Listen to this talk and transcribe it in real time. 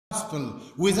gospel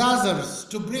with others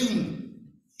to bring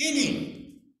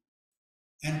healing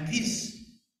and peace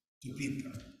to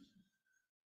people.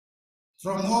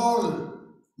 From all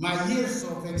my years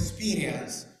of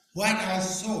experience, what I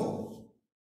saw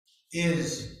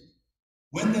is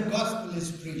when the gospel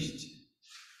is preached,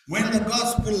 when the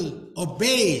gospel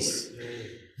obeys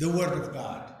the word of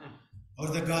God or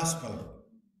the gospel,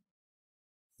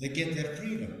 they get their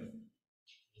freedom.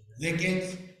 They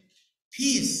get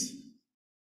peace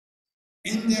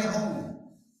in their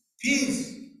home,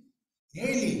 peace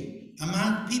really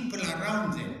among people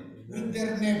around them, with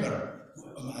their neighbor,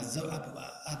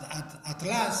 at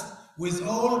last with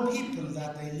all people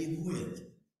that they live with.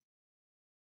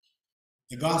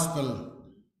 The gospel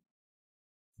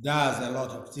does a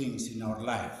lot of things in our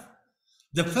life.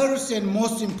 The first and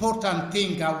most important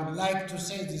thing I would like to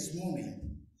say this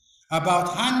morning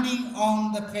about handing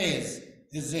on the faith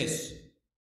is this: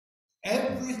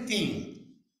 everything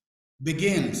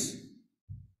begins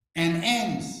and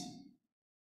ends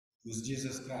with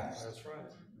Jesus Christ. That's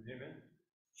right. Amen.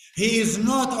 He is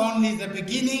not only the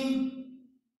beginning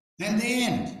and the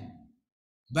end,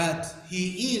 but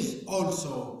he is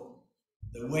also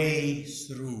the way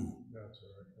through. That's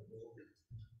right.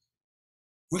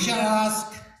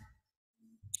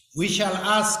 We shall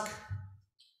ask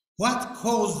what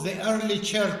caused the early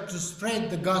church to spread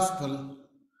the gospel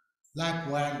like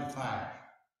wildfire.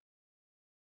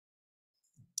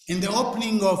 In the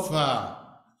opening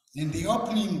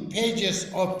pages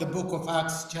of the book of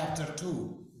Acts, chapter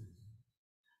 2,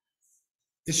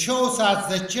 it shows us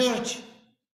the church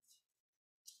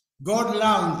God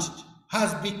launched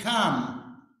has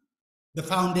become the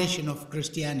foundation of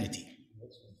Christianity.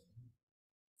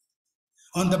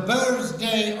 On the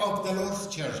birthday of the Lord's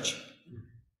Church,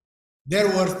 there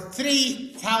were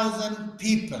 3,000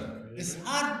 people. It's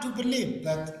hard to believe,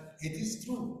 but it is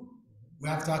true. We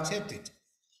have to accept it.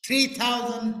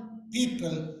 3,000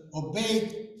 people obeyed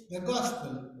the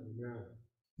gospel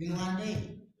in one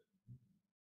day.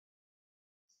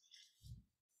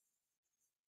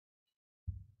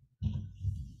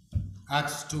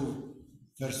 Acts 2,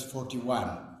 verse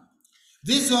 41.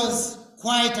 This was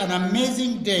quite an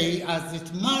amazing day, as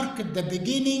it marked the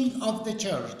beginning of the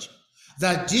church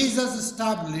that Jesus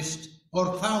established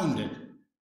or founded.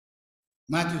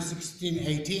 Matthew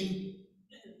 16:18,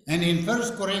 and in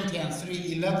 1 Corinthians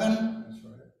 3:11,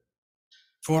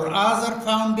 for other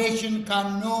foundation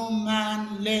can no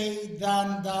man lay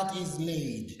than that is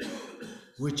laid,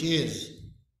 which is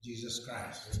Jesus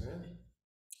Christ. Amen.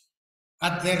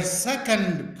 At their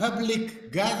second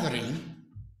public gathering,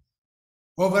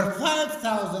 over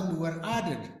 5,000 were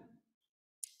added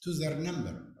to their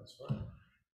number. That's right.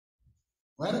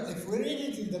 Well, if we read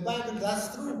it in the Bible,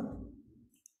 that's true.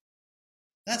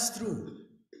 That's true.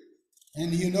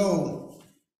 And you know,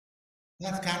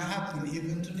 that can happen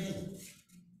even today.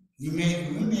 We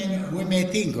may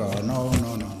think, oh, no.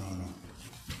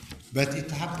 But it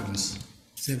happens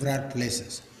several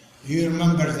places. You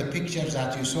remember the pictures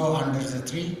that you saw under the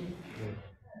tree?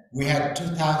 We had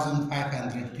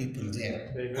 2,500 people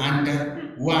there. Amen.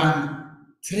 Under one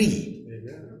tree.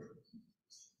 Amen.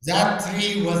 That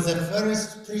tree was the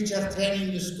first preacher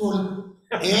training school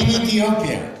in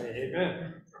Ethiopia.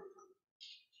 Amen.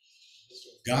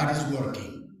 God is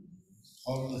working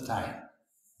all the time.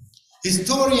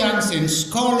 Historians and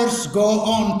scholars go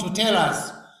on to tell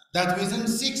us that within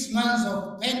 6 months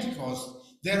of Pentecost,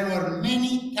 there were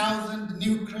many thousand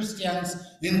new Christians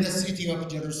in the city of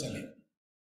Jerusalem.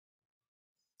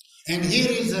 And here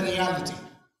is the reality.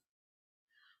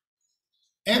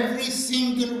 Every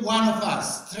single one of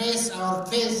us trace our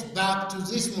face back to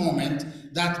this moment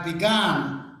that began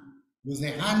with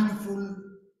a handful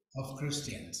of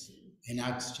Christians in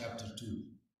Acts chapter 2.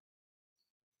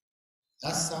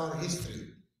 That's our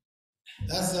history.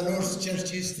 That's the Lord's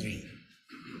church history.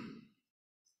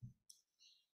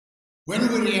 When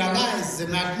we realize the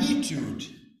magnitude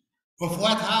of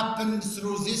what happened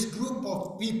through this group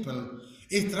of people,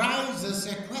 it raises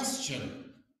a question.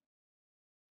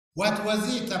 What was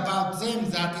it about them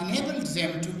that enabled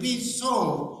them to be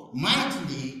so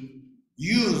mightily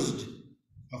used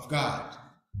of God?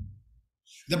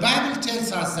 The Bible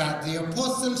tells us that the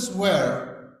apostles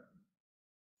were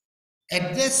a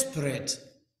desperate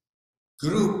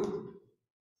group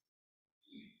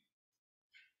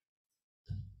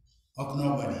of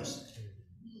nobodies.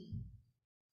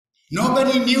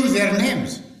 Nobody knew their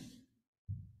names.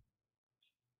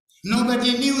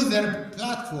 Nobody knew their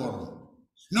platform.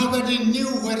 Nobody knew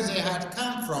where they had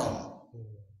come from.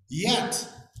 Yet,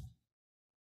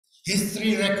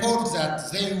 history records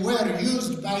that they were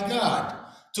used by God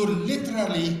to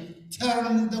literally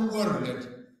turn the world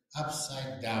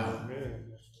upside down.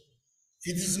 Amen.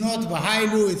 It is not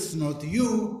Behailu, it's not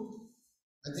you,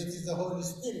 but it is the Holy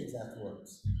Spirit that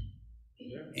works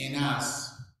in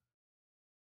us.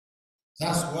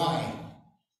 That's why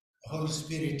the Holy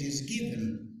Spirit is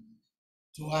given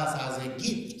to us as a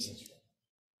gift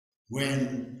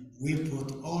when we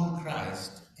put on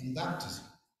Christ in baptism.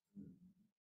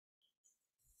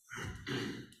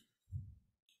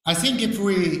 I think if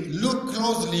we look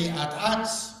closely at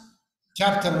Acts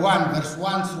chapter 1, verse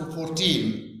 1 through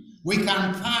 14, we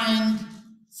can find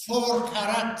 4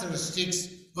 characteristics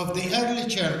of the early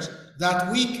church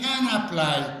that we can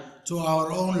apply to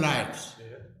our own lives.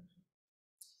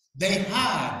 They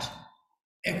had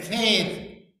a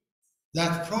faith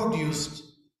that produced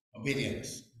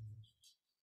obedience.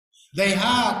 They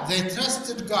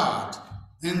trusted God,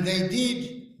 and they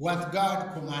did what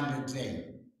God commanded them.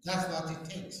 That's what it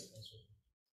takes.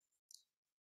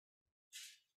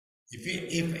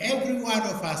 If every one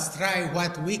of us try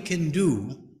what we can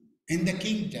do in the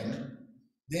kingdom,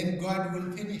 then God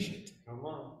will finish it. Come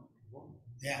on.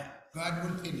 Yeah, God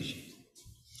will finish it.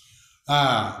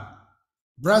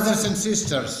 Brothers and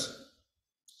sisters,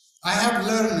 I have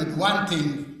learned one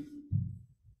thing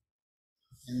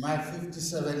in my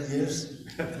 57 years.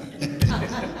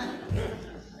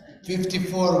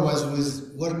 54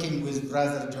 was working with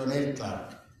Brother John L.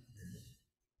 Clark.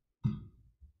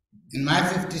 In my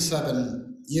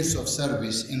 57 years of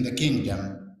service in the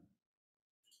kingdom,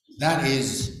 that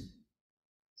is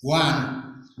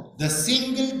one, the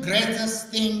single greatest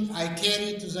thing I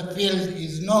carry to the field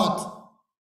is not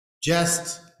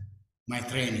just my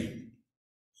training.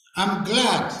 I'm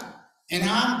glad and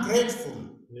I'm grateful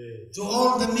to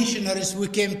all the missionaries who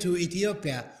came to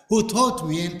Ethiopia who taught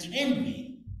me and trained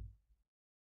me.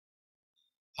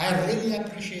 I really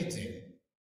appreciate them.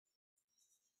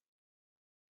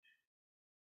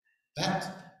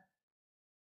 But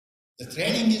the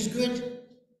training is good,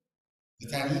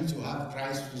 but I need to have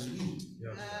Christ with me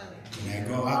when I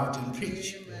go out and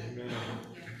preach. Amen.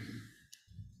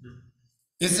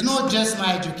 It's not just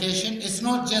my education, it's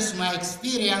not just my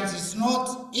experience, it's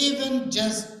not even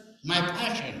just my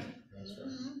passion.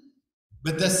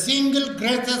 But the single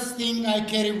greatest thing I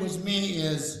carry with me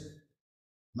is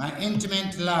my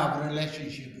intimate love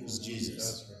relationship with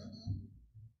Jesus.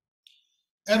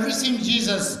 Everything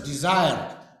Jesus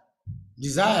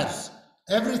desires,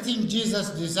 everything Jesus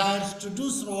desires to do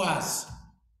through us,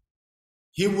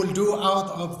 he will do out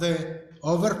of the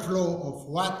overflow of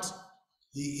what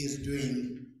he is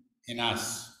doing in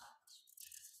us.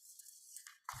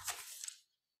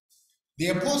 The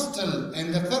apostle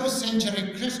and the first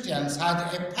century Christians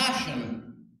had a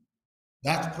passion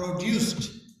that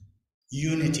produced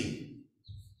unity.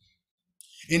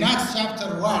 In Acts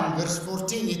chapter 1, verse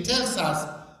 14, it tells us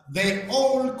they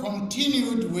all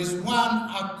continued with one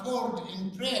accord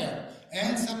in prayer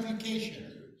and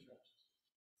supplication.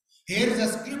 Here the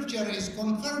scripture is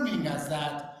confirming us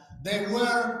that they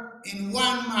were in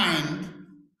one mind,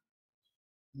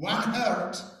 one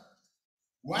heart,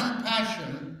 one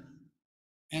passion,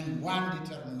 and one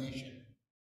determination.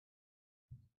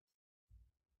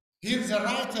 Here the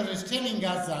writer is telling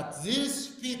us that these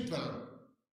people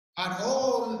had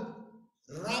all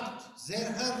wrapped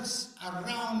their hearts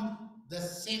around the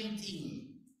same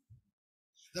thing.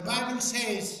 The Bible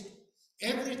says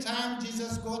every time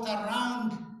Jesus got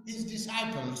around his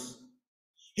disciples,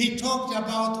 he talked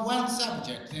about one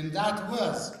subject, and that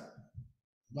was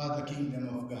about the kingdom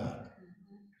of God,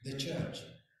 the church,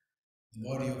 the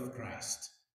body of Christ.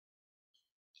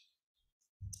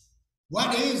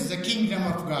 What is the kingdom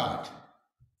of God?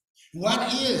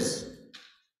 What is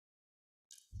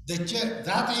the church?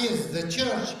 That is the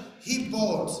church he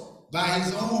bought by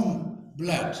his own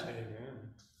blood.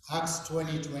 Amen. Acts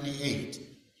 20:28.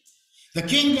 The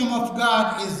kingdom of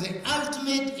God is the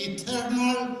ultimate,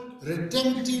 eternal,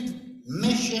 redemptive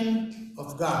mission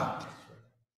of God.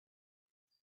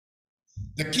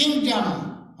 The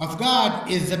kingdom of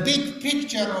God is the big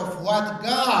picture of what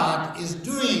God is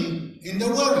doing in the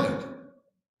world.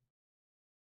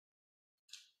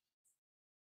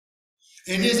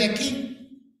 It is a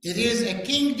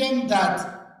kingdom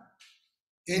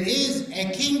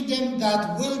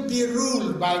that will be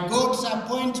ruled by God's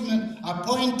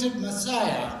appointed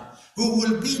Messiah, who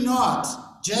will be not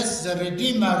just the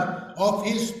redeemer of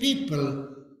his people,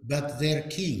 but their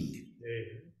king.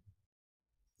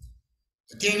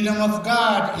 The kingdom of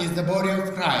God is the body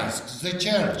of Christ, the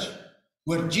church,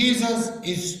 where Jesus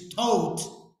is taught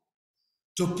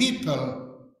to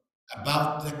people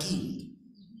about the king,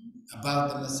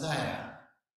 about the Messiah,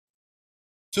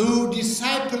 to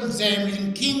disciple them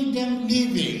in kingdom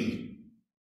living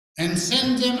and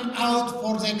send them out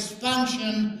for the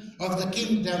expansion of the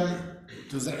kingdom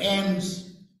to the ends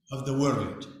of the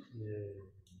world.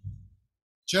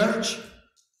 Church,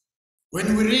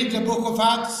 when we read the book of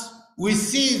Acts, we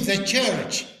see the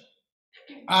church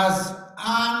as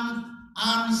an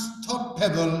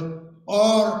unstoppable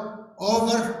or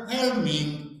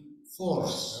overwhelming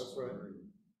force. That's right.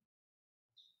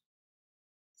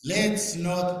 Let's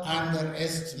not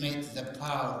underestimate the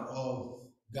power of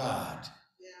God.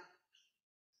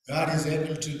 God is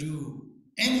able to do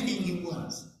anything He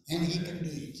wants, and He can do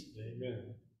it.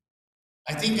 Amen.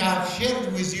 I think I've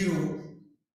shared with you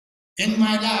in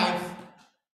my life,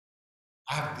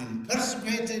 I've been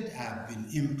persecuted, I've been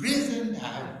imprisoned,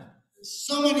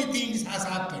 so many things has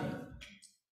happened.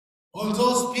 All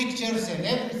those pictures and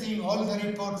everything, all the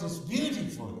reports is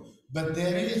beautiful, but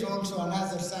there is also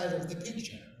another side of the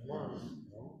picture.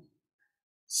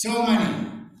 So many.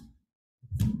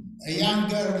 A young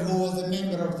girl who was a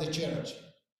member of the church,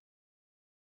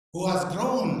 who has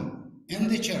grown in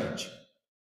the church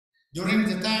during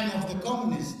the time of the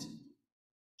communists.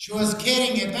 She was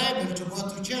carrying a Bible to go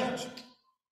to church.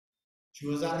 She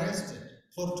was arrested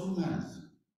for 2 months.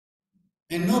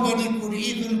 And nobody could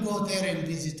even go there and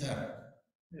visit her.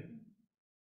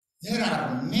 There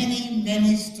are many,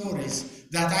 many stories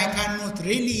that I cannot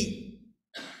really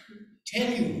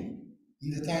tell you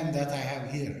in the time that I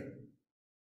have here.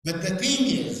 But the thing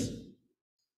is,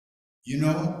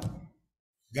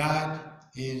 God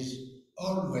is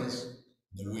always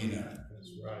the winner.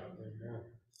 That's right. Amen.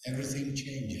 Everything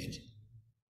changed.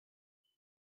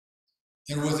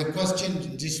 There was a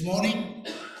question this morning.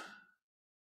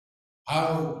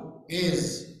 How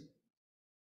is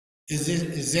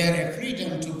there a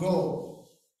freedom to go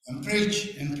and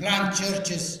preach and plant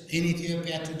churches in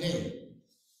Ethiopia today?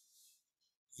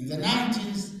 In the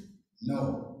 90s,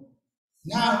 no.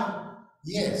 Now,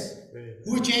 yes.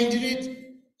 Who changed it?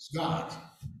 It's God.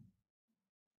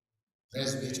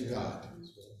 Praise be to God.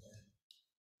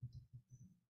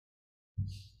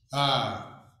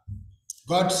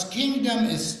 God's kingdom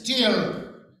is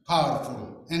still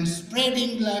powerful and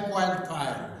spreading like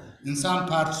wildfire in some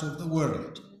parts of the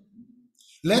world.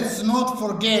 Let's not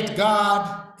forget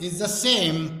God is the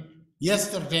same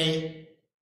yesterday,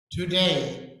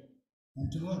 today,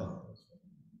 and tomorrow.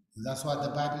 That's what the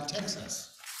Bible tells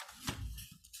us.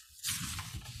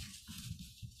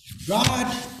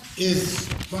 God is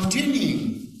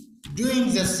continuing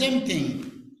doing the same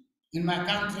thing in my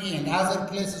country and other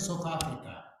places of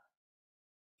Africa.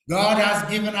 God has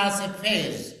given us a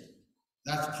faith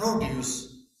that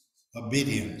produces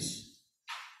obedience.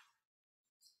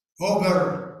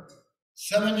 Over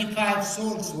 75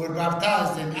 souls were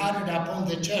baptized and added upon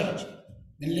the church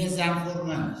in less than 4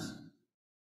 months.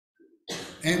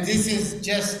 And this is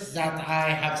just that I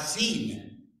have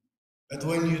seen. But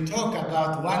when you talk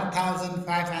about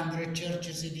 1,500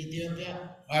 churches in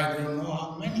Ethiopia, I don't know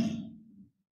how many.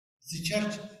 The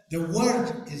church, the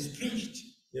word is preached.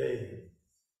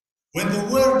 When the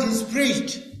word is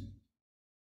preached,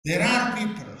 there are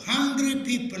people, hungry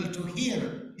people to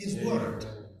hear His word.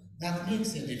 That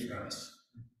makes a difference.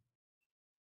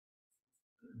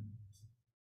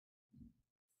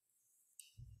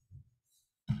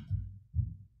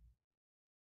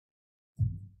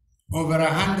 Over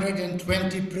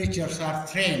 120 preachers are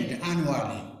trained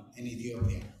annually in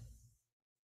Ethiopia.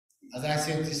 As I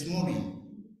said this morning,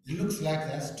 it looks like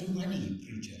that's too many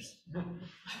preachers.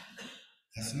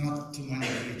 That's not too many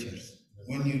preachers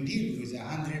when you deal with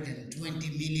 120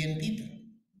 million people.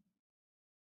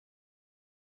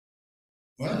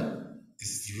 Well,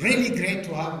 it's really great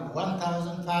to have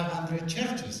 1,500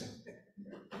 churches,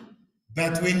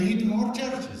 but we need more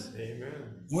churches.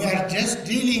 Amen. We are just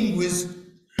dealing with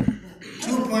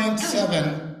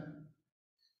 2.7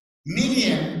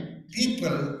 million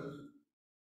people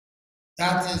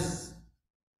that is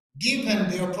given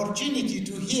the opportunity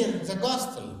to hear the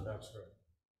gospel. That's right.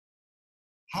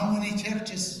 How many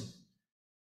churches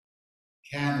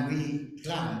can we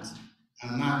plant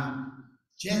among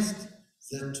just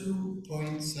the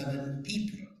 2.7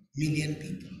 million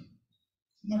people?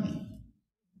 Money.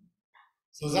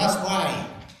 So that's why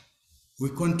we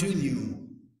continue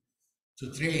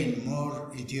to train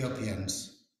more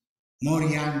Ethiopians, more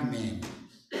young men,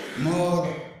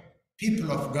 more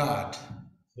people of God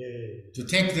to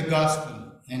take the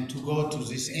gospel and to go to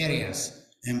these areas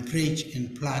and preach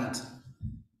and plant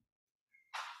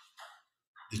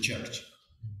the church.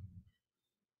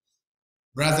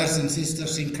 Brothers and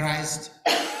sisters in Christ,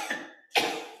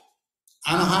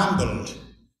 I'm humbled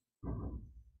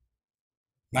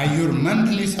by your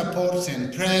monthly supports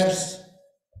and prayers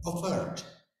offered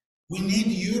We need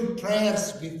your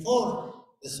prayers before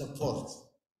the support.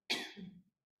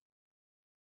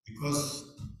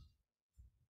 Because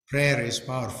prayer is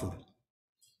powerful.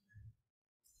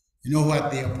 You know what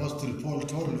the Apostle Paul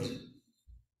told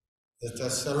the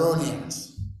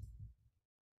Thessalonians?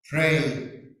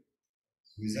 Pray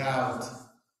without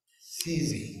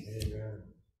ceasing. Amen.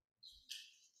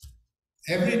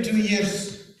 Every 2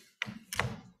 years,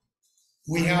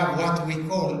 we have what we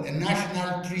call a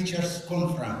National Preachers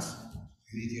Conference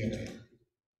in Ethiopia.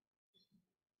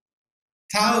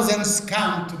 Thousands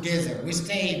come together. We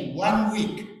stay 1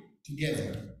 week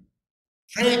together,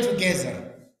 pray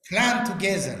together, plan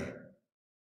together,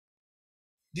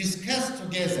 discuss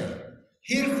together,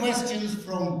 hear questions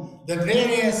from the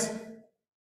various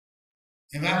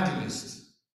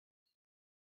evangelists.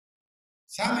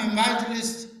 Some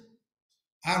evangelists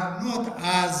are not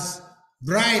as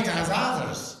bright as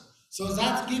others, so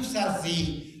that gives us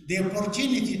the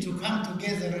opportunity to come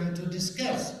together and to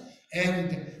discuss.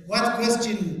 And what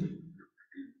question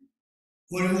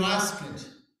were you asked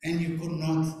and you could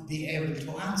not be able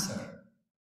to answer?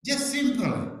 Just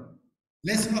simple.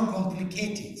 Let's not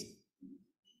complicate it.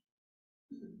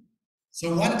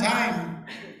 So one time,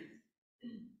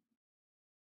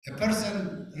 a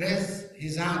person raised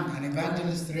his hand, an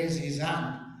evangelist raised his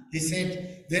hand. He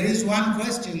said, there is one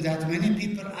question that many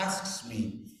people ask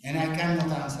me and I cannot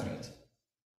answer it.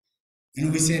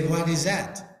 And we said, what is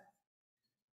that?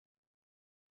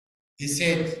 He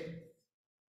said,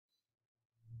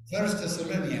 1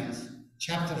 Thessalonians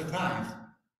chapter 5,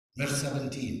 verse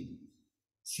 17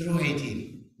 through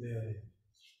 18. Yeah.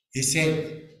 He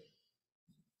said,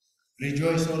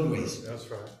 rejoice always. That's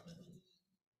right.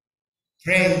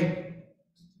 Pray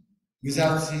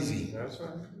without ceasing. That's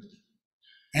right.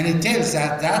 And it tells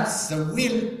that that's the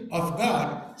will of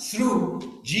God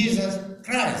through Jesus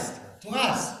Christ to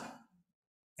us.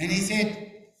 And he said,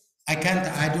 I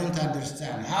don't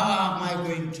understand. How am I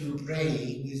going to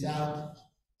pray without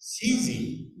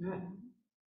ceasing?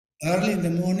 Early in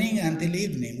the morning until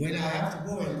evening. Well, I have to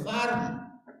go and farm.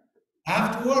 I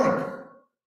have to work.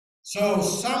 So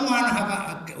someone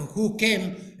who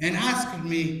came and asked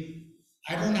me,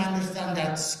 I don't understand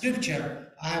that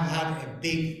scripture. I have had a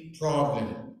big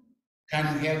problem.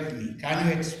 Can you help me? Can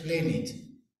you explain it?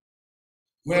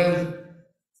 Well,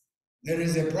 there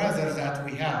is a brother that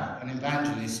we have, an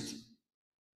evangelist,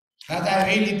 that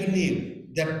I really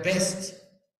believe the best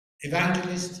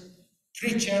evangelist,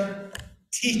 preacher,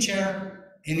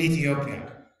 teacher in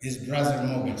Ethiopia is Brother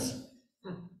Mogus.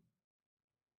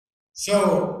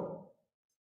 So,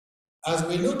 as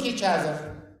we look each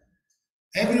other,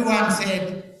 everyone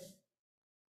said,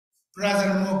 Brother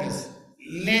Mogus,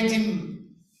 let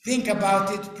him think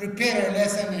about it, prepare a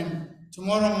lesson, and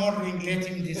tomorrow morning let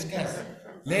him discuss.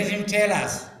 Let him tell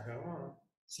us.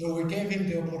 So we gave him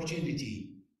the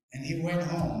opportunity, and he went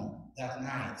home that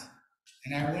night.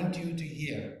 And I want you to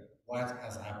hear what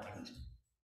has happened.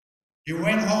 He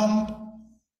went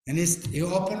home, and he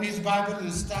opened his Bible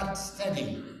and started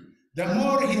studying. The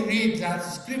more he reads that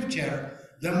scripture,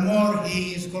 the more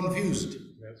he is confused.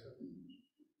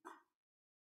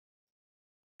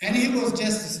 And he was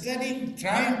just studying,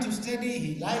 trying to study.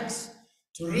 He likes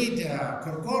to read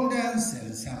concordance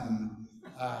and some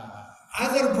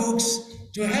other books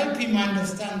to help him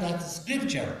understand that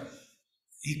scripture.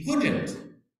 He couldn't.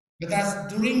 But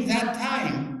as during that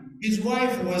time, his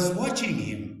wife was watching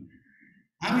him.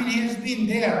 I mean, he has been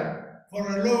there for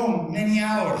many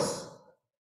hours.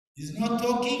 He's not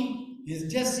talking,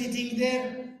 he's just sitting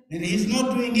there, and he's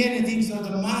not doing anything. So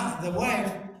the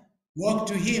wife walked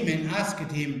to him and asked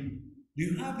him, do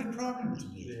you have a problem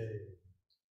today?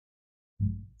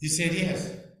 He said,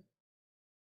 yes.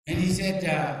 And he said,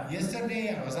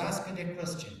 yesterday I was asked a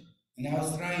question, and I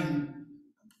was trying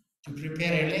to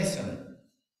prepare a lesson.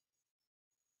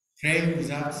 Pray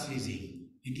without ceasing.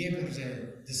 He gave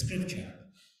her the scripture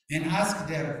and asked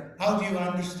her, how do you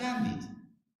understand it?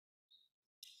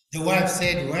 The wife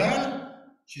said, well,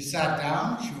 she sat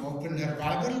down, she opened her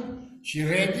Bible, she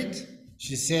read it,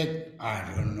 she said, I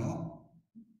don't know.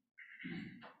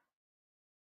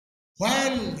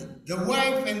 While the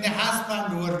wife and the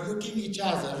husband were looking at each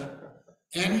other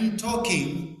and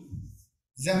talking,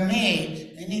 the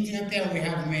maid, in Ethiopia we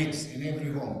have maids in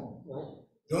every home.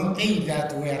 Don't think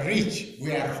that we are rich,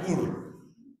 we are full.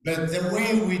 But the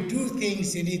way we do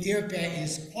things in Ethiopia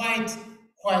is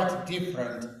quite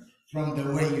different from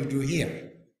the way you do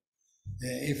here.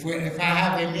 If I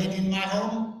have a maid in my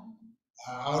home,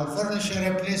 I will furnish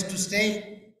her a place to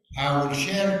stay. I will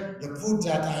share the food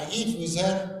that I eat with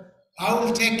her. I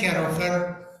will take care of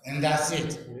her, and that's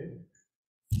it.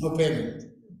 No payment.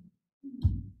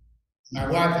 My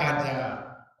wife had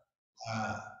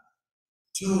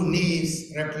 2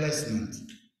 knees replacement.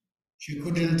 She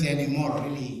couldn't anymore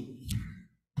really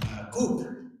cook.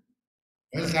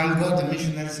 Well, thank God the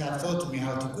missionaries have taught me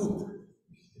how to cook.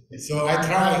 So I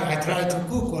try to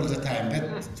cook all the time,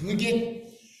 but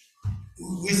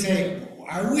we say,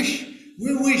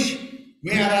 we wish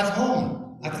we are at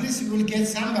home. At least we will get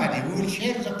somebody. We will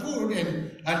share the food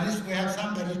and at least we have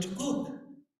somebody to cook.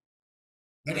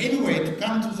 But anyway, to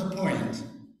come to the point,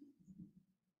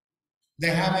 they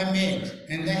have a maid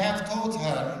and they have taught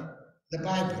her the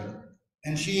Bible,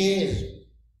 and she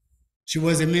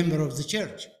was a member of the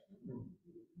church.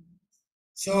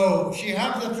 So she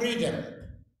has the freedom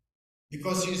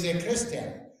because she's a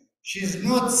Christian. She's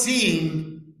not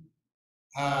seeing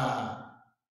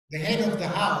the head of the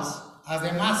house as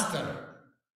a master.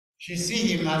 She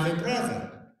sees him as a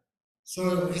brother.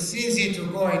 So it's easy to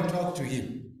go and talk to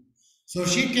him. So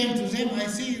she came to them, I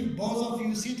see both of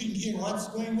you sitting here, what's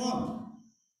going on?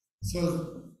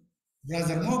 So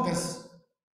Brother Mogus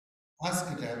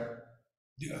asked her,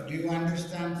 do you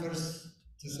understand 1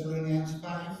 Thessalonians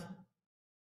 5?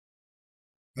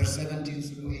 Verse 17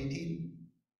 through 18?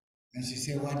 And she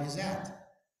said, what is that?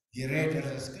 He read her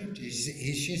the scripture.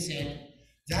 She said,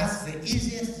 that's the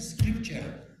easiest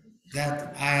scripture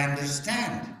that I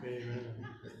understand. Amen.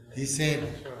 He said,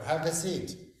 have a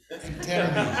seat and tell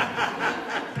me.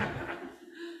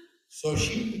 So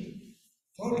she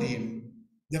told him,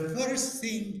 the first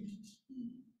thing,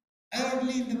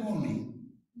 early in the morning,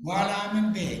 while I'm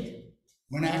in bed,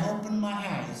 when I open my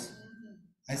eyes,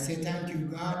 I say, thank you,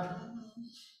 God.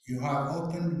 You have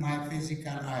opened my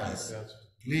physical eyes. Yes.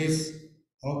 Please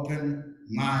open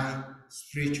my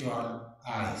spiritual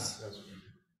eyes. Yes.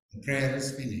 The prayer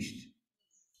is finished.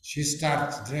 She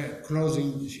starts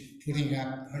closing, putting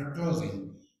up her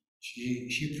clothing.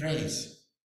 She prays,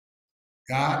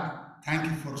 God, thank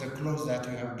you for the clothes that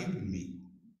you have given me.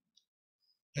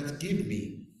 But give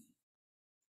me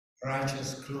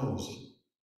righteous clothes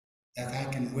that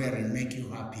I can wear and make you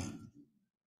happy.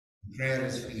 The prayer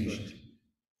is finished.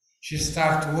 She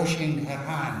starts washing her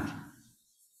hand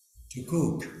to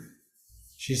cook.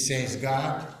 She says,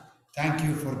 God, thank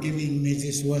you for giving me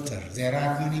this water. There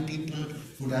are many people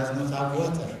who does not have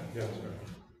water. Yes,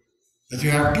 But you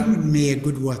have given me a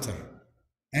good water.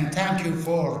 And thank you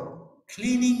for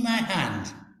cleaning my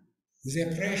hand with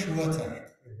a fresh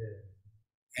water.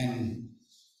 And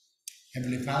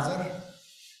Heavenly Father,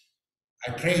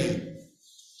 I pray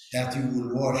that you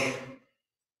will wash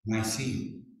my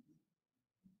sin.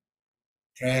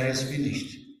 Prayer is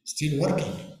finished, still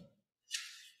working.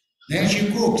 Then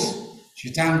she cooks. She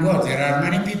thank God. There are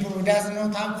many people who does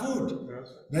not have food. Yes.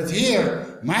 But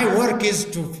here, my work is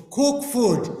to cook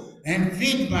food and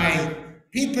feed my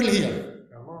people here.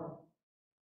 Come on.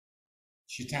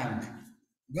 She thanked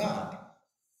God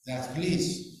that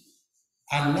please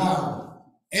allow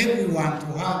everyone to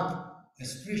have a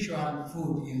spiritual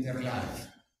food in their life.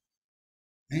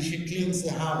 And she cleans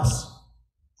the house.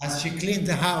 As she cleaned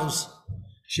the house,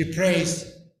 she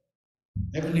prays,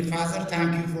 Heavenly Father,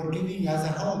 thank you for giving us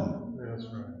a home. That's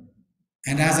right.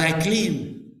 And as I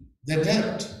clean the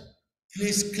dirt,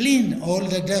 please clean all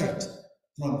the dirt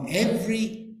from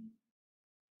every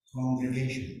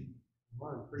congregation,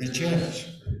 the church.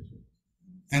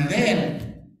 And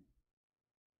then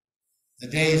the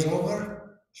day is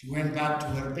over, she went back to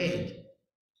her bed.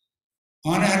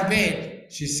 On her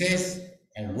bed, she says,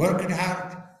 I worked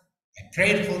hard, I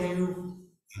prayed for you,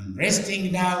 I'm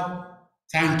resting now,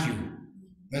 thank you.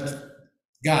 But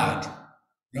God,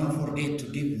 don't forget to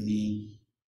give me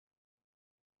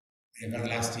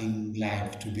everlasting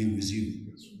life to be with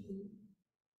you.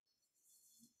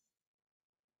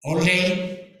 All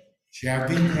day, she has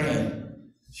been praying.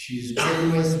 She's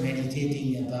always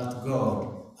meditating about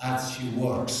God as she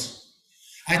works.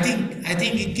 I think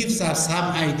it gives us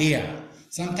some idea.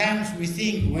 Sometimes we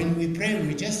think when we pray,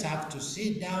 we just have to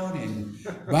sit down and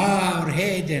bow our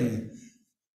head and,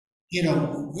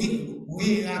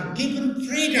 we are given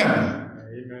freedom.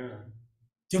 Amen.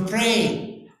 To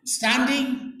pray,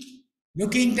 standing,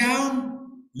 looking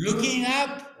down, looking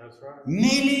up, That's right.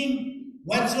 kneeling,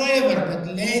 whatsoever,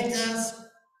 but let us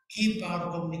keep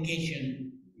our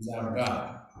communication with our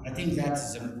God. I think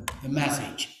that's the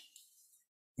message.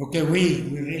 Okay, we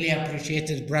really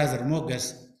appreciated Brother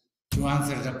Mogus to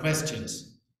answer the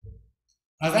questions.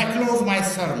 As I close my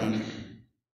sermon,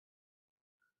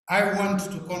 I want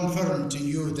to confirm to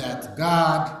you that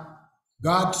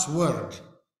God's word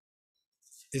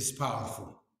is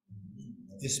powerful.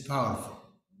 Is powerful.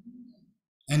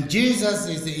 And Jesus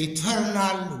is the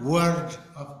eternal word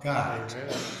of God.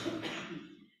 Amen.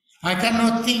 I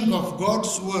cannot think of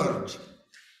God's word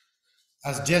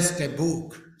as just a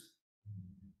book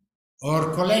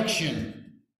or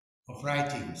collection of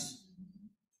writings.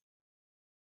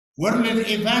 World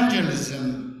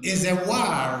evangelism is a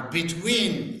war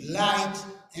between light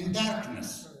and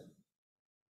darkness.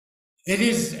 It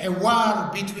is a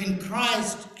war between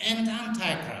Christ and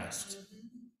Antichrist.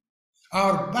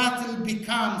 Our battle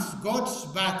becomes God's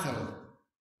battle,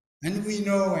 and we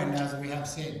know, and as we have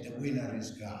said, the winner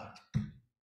is God.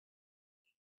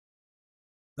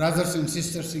 Brothers and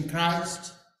sisters in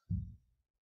Christ,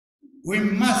 we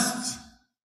must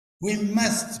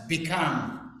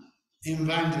become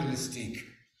evangelistic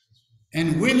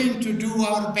and willing to do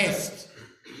our best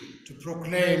to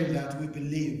proclaim that we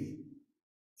believe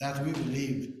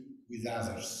with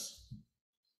others.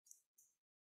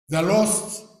 The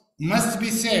lost must be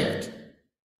saved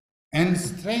and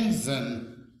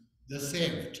strengthen the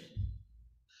saved.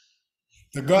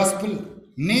 The gospel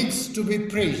needs to be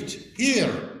preached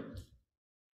here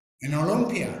in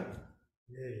Olympia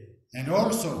and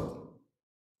also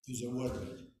to the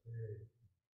world.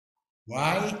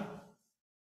 Why?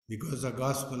 Because the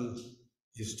gospel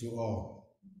is to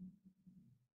all.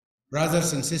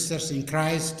 Brothers and sisters in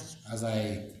Christ, as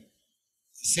I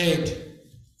said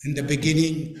in the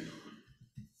beginning,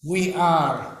 we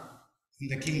are in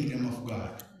the kingdom of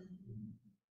God.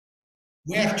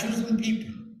 We are chosen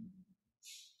people.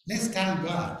 Let's thank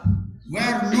God. We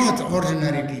are not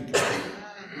ordinary people.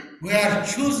 We are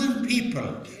chosen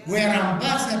people. We are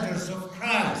ambassadors of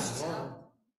Christ.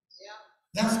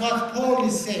 That's what Paul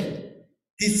said.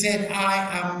 He said,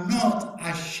 I am not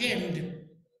ashamed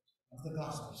of the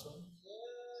gospel.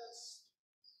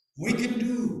 We can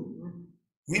do.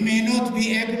 We may not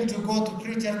be able to go to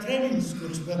preacher training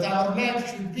schools, but our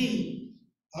life should be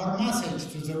our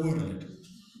message to the world.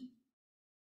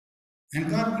 And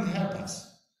God will help us.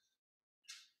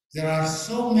 There are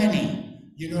so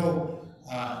many, I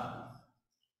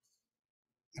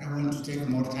don't want to take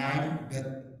more time, but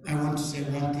I want to say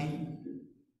one thing.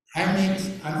 I met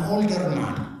an older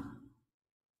man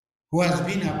who has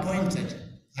been appointed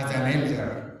as an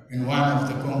elder in one of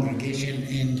the congregation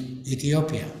in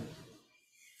Ethiopia.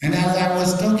 And as I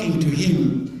was talking to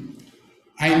him,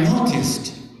 I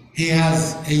noticed he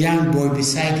has a young boy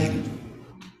beside him.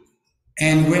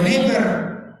 And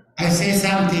whenever I say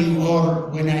something or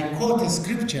when I quote a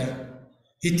scripture,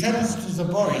 he turns to the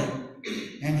boy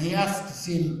and he asks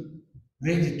him,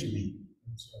 read it to me.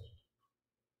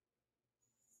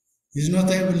 He's not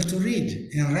able to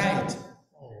read and write.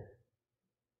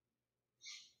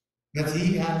 But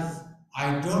he has,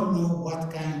 I don't know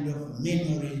what kind of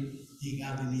memory he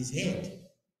has in his head.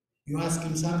 You ask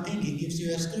him something, he gives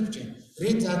you a scripture.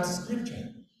 Read that scripture.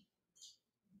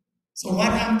 So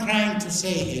what I'm trying to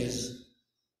say is,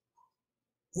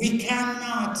 we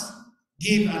cannot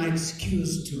give an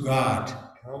excuse to God.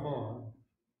 Come on.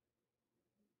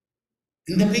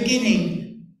 In the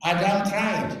beginning, Adam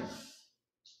tried.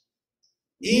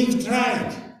 Eve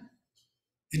tried.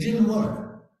 It didn't work.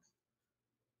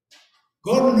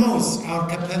 God knows our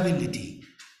capability.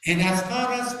 And as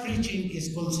far as preaching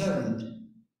is concerned,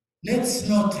 let's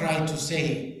not try to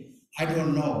say, I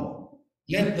don't know.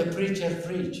 Let the preacher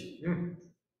preach.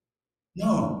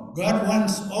 No, God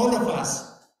wants all of us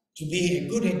to be a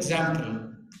good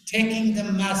example, taking the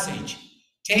message,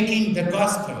 taking the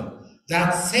gospel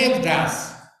that saved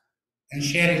us and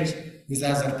share it with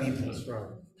other people. That's right.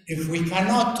 If we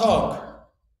cannot talk,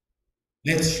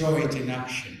 let's show it in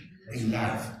action, in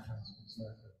life.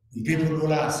 And people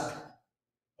will ask,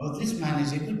 oh, this man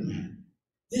is a good man.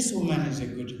 This woman is a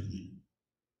good woman.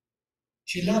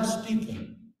 She loves people.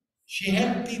 She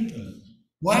helps people.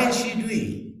 Why is she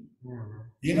doing?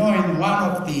 In one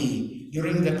of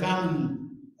during the famine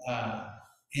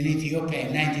in Ethiopia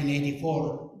in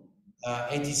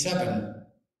 1984-87,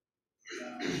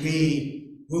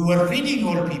 we were feeding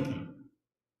all people.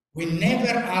 We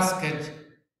never asked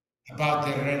about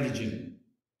their religion.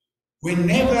 We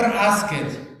never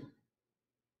asked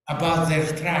about their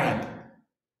tribe.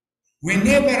 We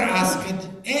never asked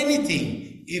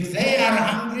anything. If they are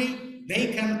hungry,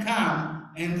 they can come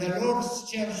and the Lord's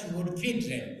church would feed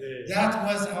them. That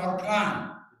was our plan.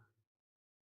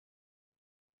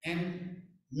 And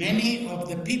many of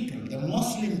the people, the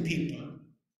Muslim people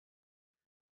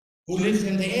who live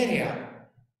in the area,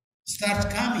 start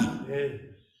coming.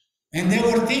 And they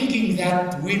were thinking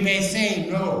that we may say,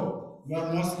 no, you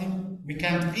are Muslim, we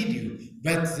can't feed you.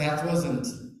 But that wasn't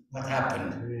what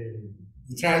happened.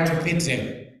 We tried to feed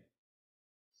them.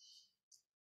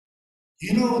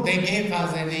 They gave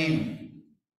us a name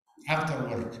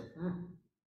afterward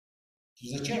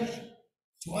to the church,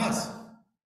 to us.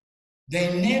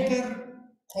 They never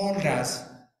called us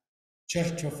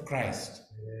Church of Christ.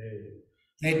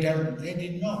 They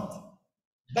did not.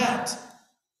 But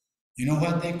you know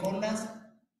what they called us?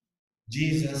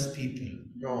 Jesus people.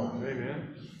 Oh,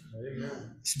 amen.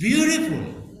 Amen. It's beautiful.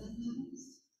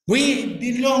 We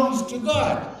belong to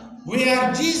God. We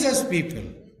are Jesus people.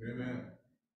 Amen.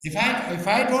 If I'm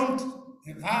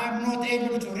not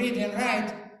able to read and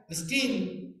write, still,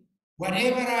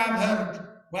 whatever I have heard,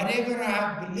 whatever I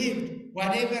have believed,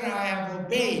 whatever I have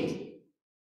obeyed,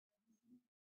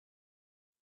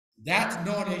 that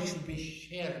knowledge should be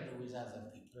shared with other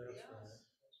people.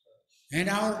 And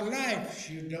our life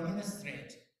should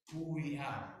demonstrate who we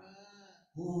are,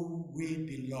 who we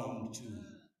belong to.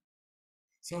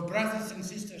 So, brothers and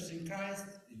sisters in Christ,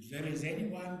 if there is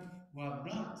anyone who have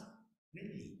not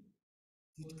really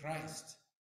put Christ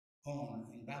on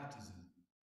in baptism,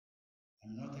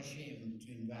 I'm not ashamed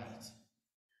to invite.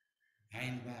 I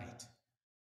invite.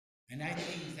 And I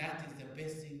think that is the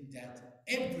best thing that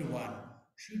everyone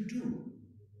should do.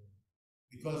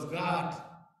 Because God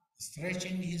is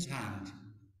stretching his hand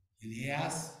and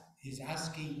he's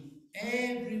asking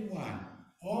everyone,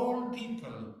 all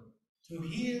people, to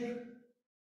hear,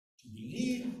 to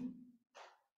believe,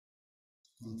 to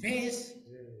confess,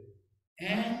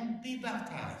 and be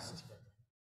baptized.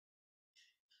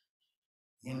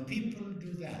 When people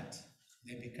do that,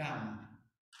 they become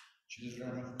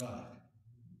children of God.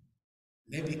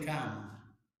 They become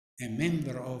a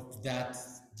member of that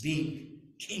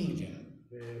big kingdom,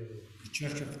 the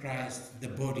Church of Christ, the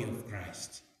body of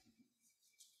Christ.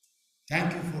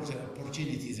 Thank you for the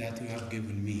opportunity that you have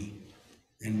given me.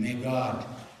 And may God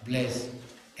bless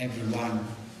every one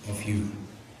of you.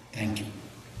 Thank you.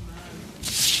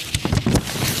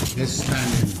 Let's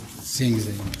stand and sing the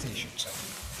invitation song.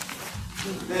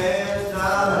 There's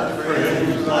not a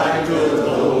friend like the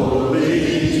Lord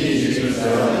Jesus.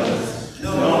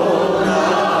 No,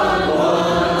 not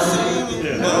one. Sing,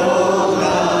 no,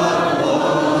 not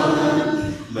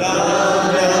one.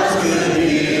 None else could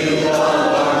heal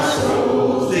all our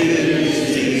souls.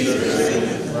 Jesus.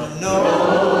 No,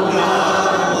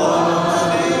 not one.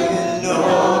 Sing, no,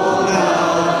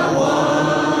 not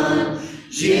one.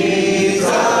 Jesus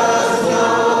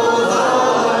knows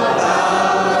all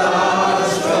about our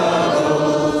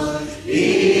struggles. He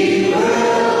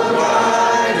will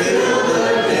guide till the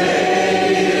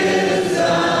day is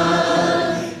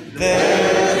done.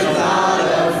 There's not a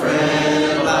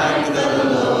friend like the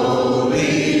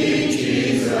lowly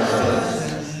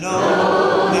Jesus. No,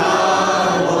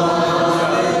 not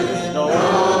one. No,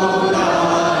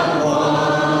 not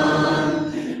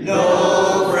one. No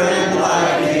friend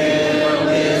like him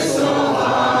is so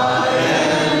high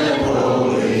and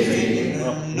holy.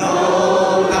 No,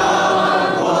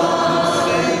 not one.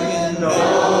 Sing, no,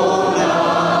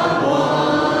 not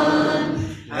one.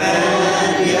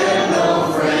 And yet no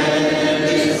friend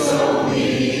is so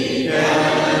meek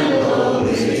and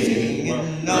lowly.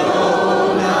 No,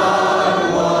 not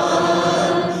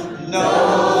one. No,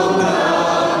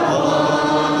 not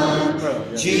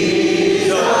one.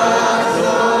 Jesus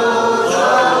knows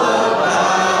all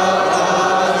about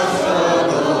our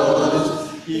struggles.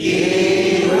 He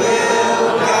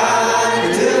will guide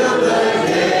till the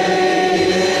day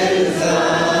is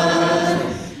done.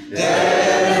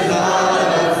 There's not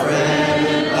a friend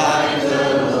like the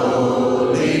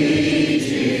lowly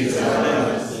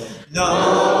Jesus. No,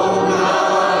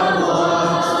 not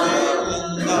one.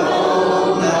 No,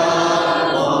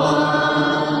 not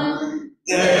one.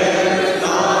 There's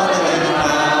not an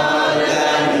hour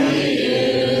that he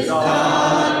is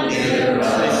not near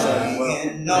us.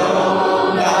 No,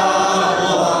 not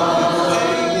one.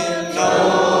 No,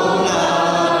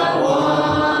 not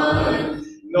one.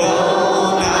 No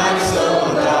night so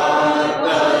dark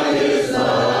that his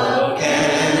love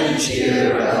can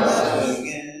cheer us.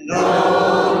 No,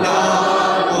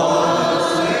 not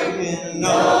one.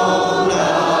 No,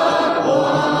 not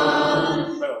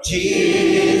one.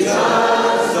 Jesus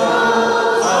knows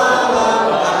all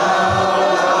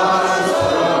about our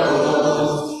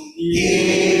struggles.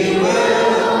 He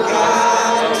will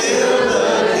guide till the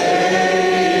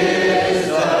day is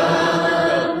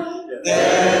done.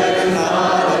 There's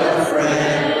not a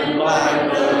friend like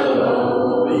the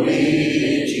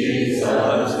lowly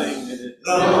Jesus.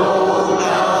 No,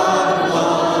 not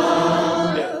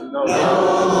one. No,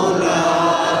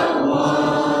 not one.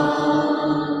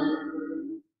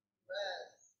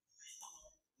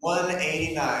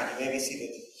 189. You may be seated.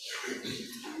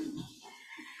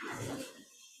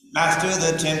 Master,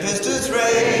 the tempest is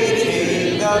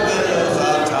raging, the billows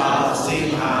are tossing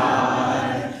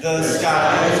high. The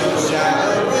skies are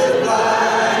shadowed with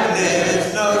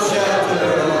blackness, no shelter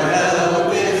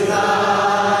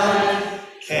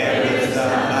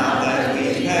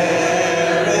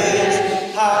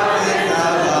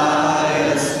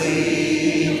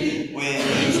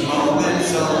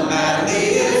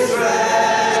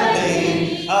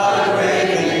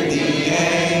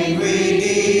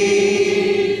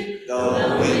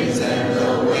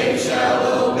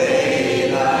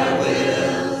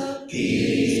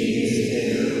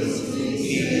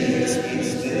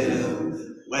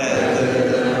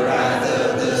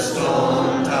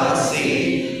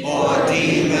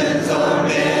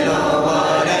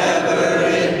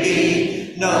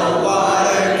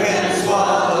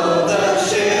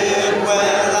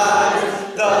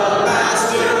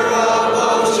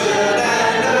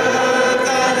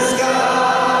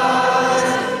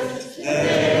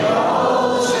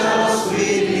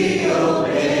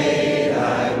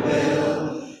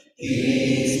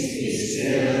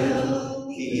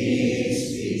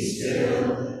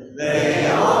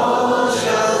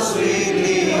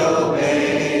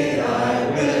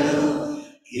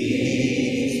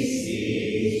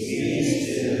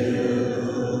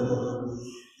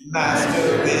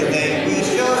Master, with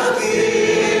anguish your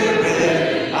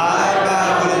spirit, I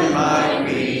bow in my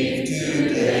grief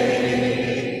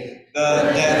today.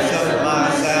 The depths of my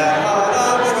sad heart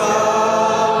are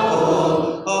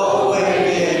troubled,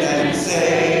 awaken and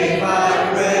save,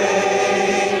 I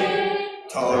pray.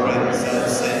 Torrents of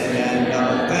sin and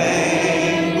of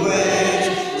anguish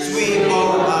sweep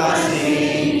o'er my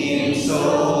sinking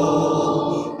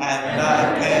soul, and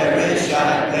I perish,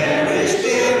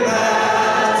 dear Master.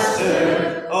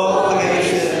 Oh,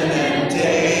 hasten and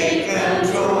take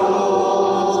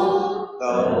control.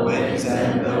 The winds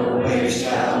and the waves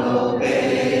shall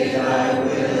obey thy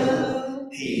will.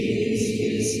 Peace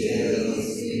be still,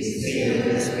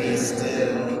 peace be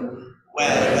still.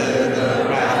 Whether the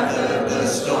wrath of the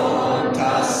storm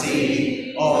tossed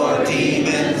sea, or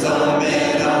demons or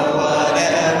men or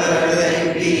whatever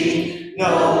they be,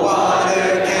 no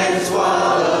water can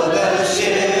swallow the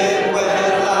ship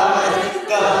where lies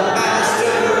the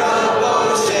Master of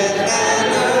ocean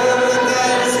and earth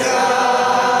and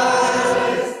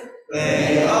skies.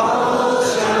 They all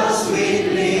shall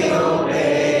sweetly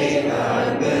obey thy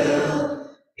will.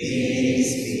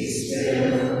 Peace be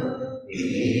still,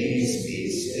 peace be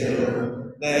still.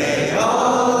 They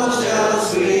all shall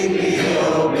sweetly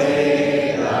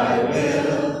obey thy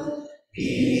will.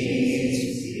 Peace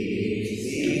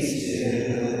be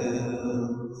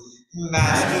still.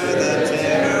 Master, the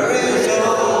terror is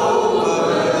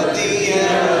over, the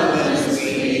elements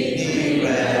sweetly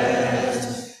rest.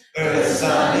 Earth's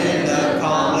sun in the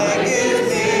calm lake is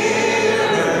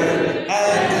mirrored,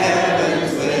 and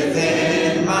heaven's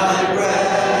within my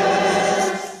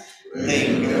breast.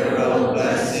 Linger, O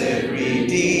blessed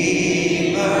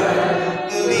Redeemer,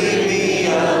 leave me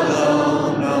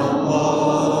alone no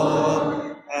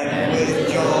more, and with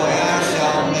joy I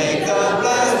shall make the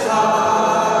blessed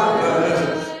harbor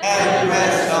and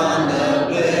rest on the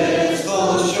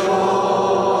blissful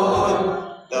shore.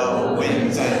 The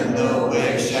winds and the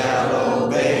waves shall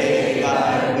obey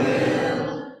thy will.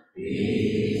 Peace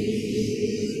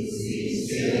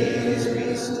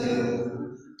be still.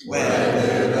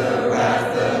 Whether the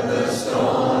wrath of the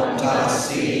storm tossed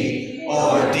sea,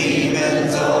 or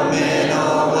demons or men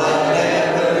or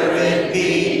whatever it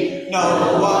be,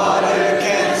 no water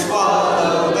can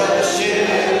swallow the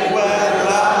ship where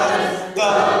lies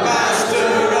the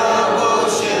Master of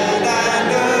ocean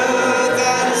and earth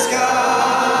and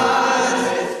skies.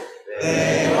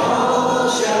 They all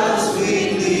shall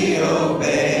sweetly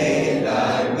obey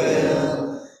thy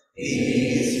will.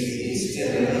 Peace be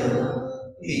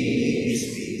still, peace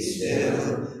be still.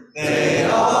 They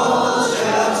all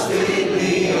shall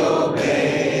sweetly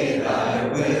obey thy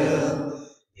will.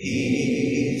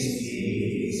 Peace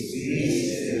be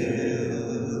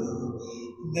still.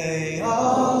 They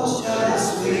all shall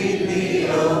sweetly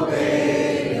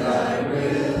obey thy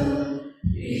will.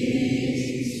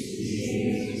 Peace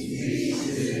be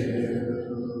still.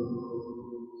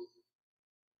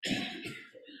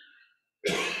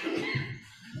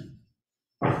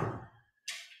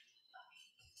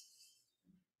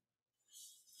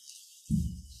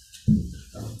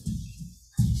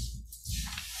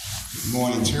 Good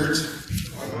morning, church.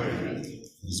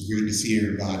 It's great to see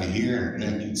everybody here, and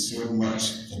thank you so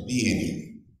much for being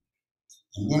here.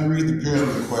 I'm going to read the prayer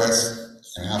request,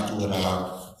 and afterward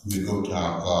we'll go to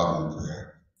our God in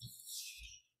prayer.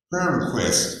 Prayer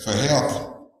request for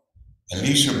health: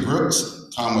 Alicia Brooks,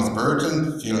 Thomas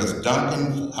Burton, Phyllis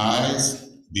Duncan, eyes;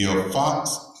 Bill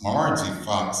Fox, Margie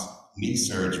Fox, knee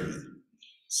surgery;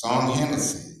 Song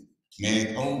Hennessy,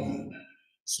 Meg Holden,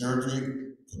 surgery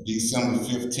for December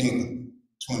 15th,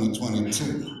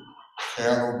 2022.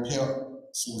 Carol Pelt,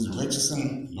 Susan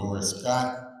Richardson, Laura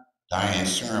Scott, Diane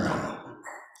Sherman.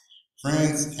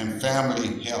 Friends and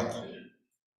family health: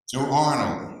 Joe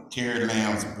Arnold, Terry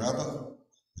Lamb's brother,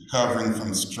 recovering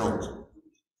from stroke;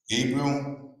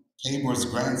 Gabriel Tabor's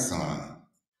grandson;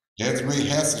 Desiree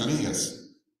Hess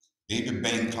Elias, baby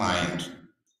bank client,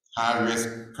 high-risk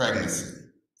pregnancy;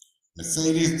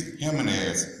 Mercedes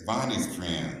Jimenez, Bonnie's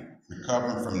friend,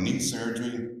 recovering from knee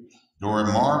surgery; Dory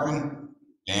Marvin,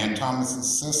 Dan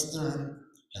Thomas's sister,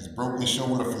 has broken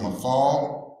shoulder from a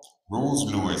fall; Rose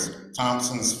Lewis,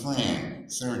 Thompson's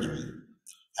friend, surgery;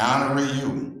 Anna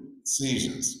Rayu,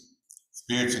 seizures;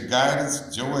 spiritual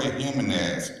guidance, Joey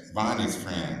Jimenez, Bonnie's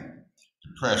friend,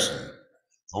 depression;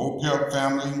 Old Pelt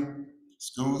family,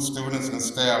 school students and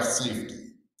staff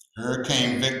safety;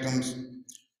 hurricane victims,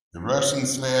 the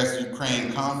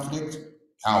Russian/Ukraine conflict,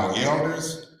 our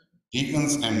elders,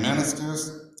 deacons and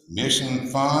ministers, mission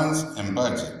funds and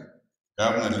budget,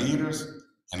 governor leaders,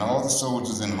 and all the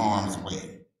soldiers in harm's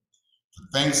way. For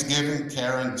Thanksgiving,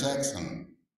 Karen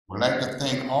Jackson We'd like to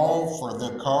thank all for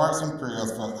their cards and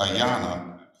prayers for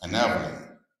Ayana and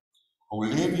Evelyn.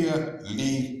 Olympia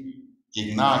Lee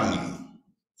Ignagni,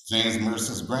 James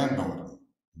Mercer's granddaughter,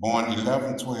 born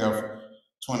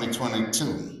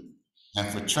 11/12/2022. And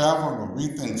for travel,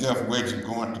 Aretha and Jeff Wedge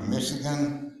going to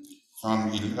Michigan from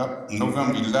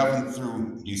November 11th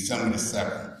through December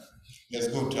 2nd. Let's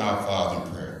go to our Father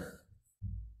in prayer.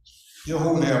 Dear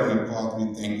Holy Heavenly Father,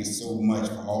 we thank you so much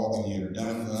for all that you have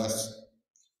done for us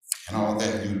and all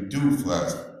that you do for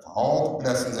us, for all the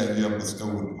blessings that you have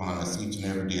bestowed upon us each and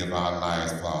every day of our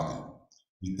lives, Father.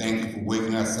 We thank you for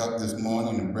waking us up this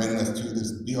morning and bringing us to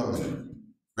this building,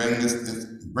 bringing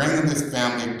this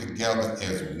family together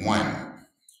as one.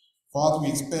 Father,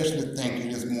 we especially thank you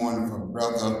this morning for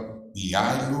Brother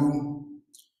Behailu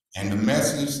and the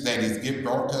message that he's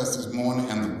brought to us this morning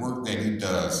and the work that he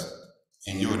does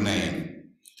in your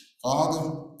name.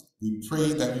 Father, we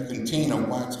pray that you continue to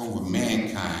watch over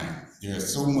mankind. There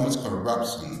is so much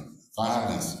corruption,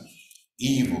 violence,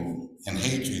 evil, and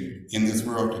hatred in this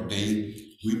world today.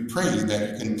 We pray that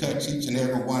you can touch each and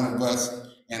every one of us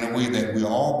in a way that we'll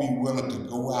all be willing to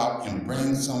go out and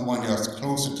bring someone else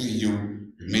closer to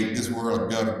you to make this world a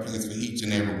better place for each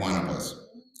and every one of us.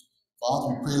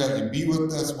 Father, we pray that you be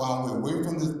with us while we're away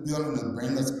from this building and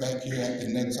bring us back here at the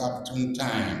next opportune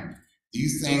time.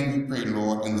 These things we pray,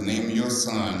 Lord, in the name of your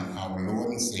Son, our Lord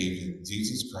and Savior,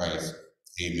 Jesus Christ.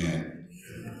 Amen.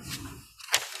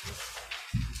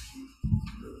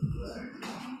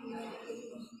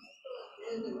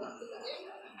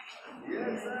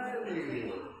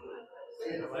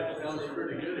 That sounds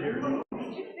pretty good here.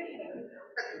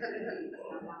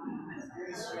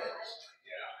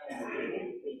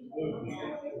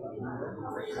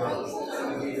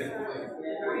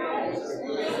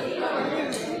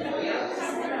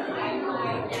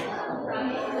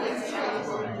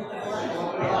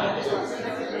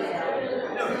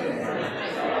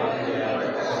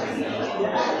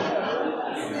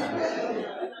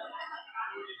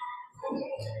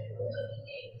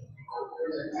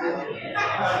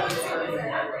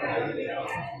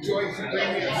 Joyce,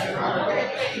 bring me a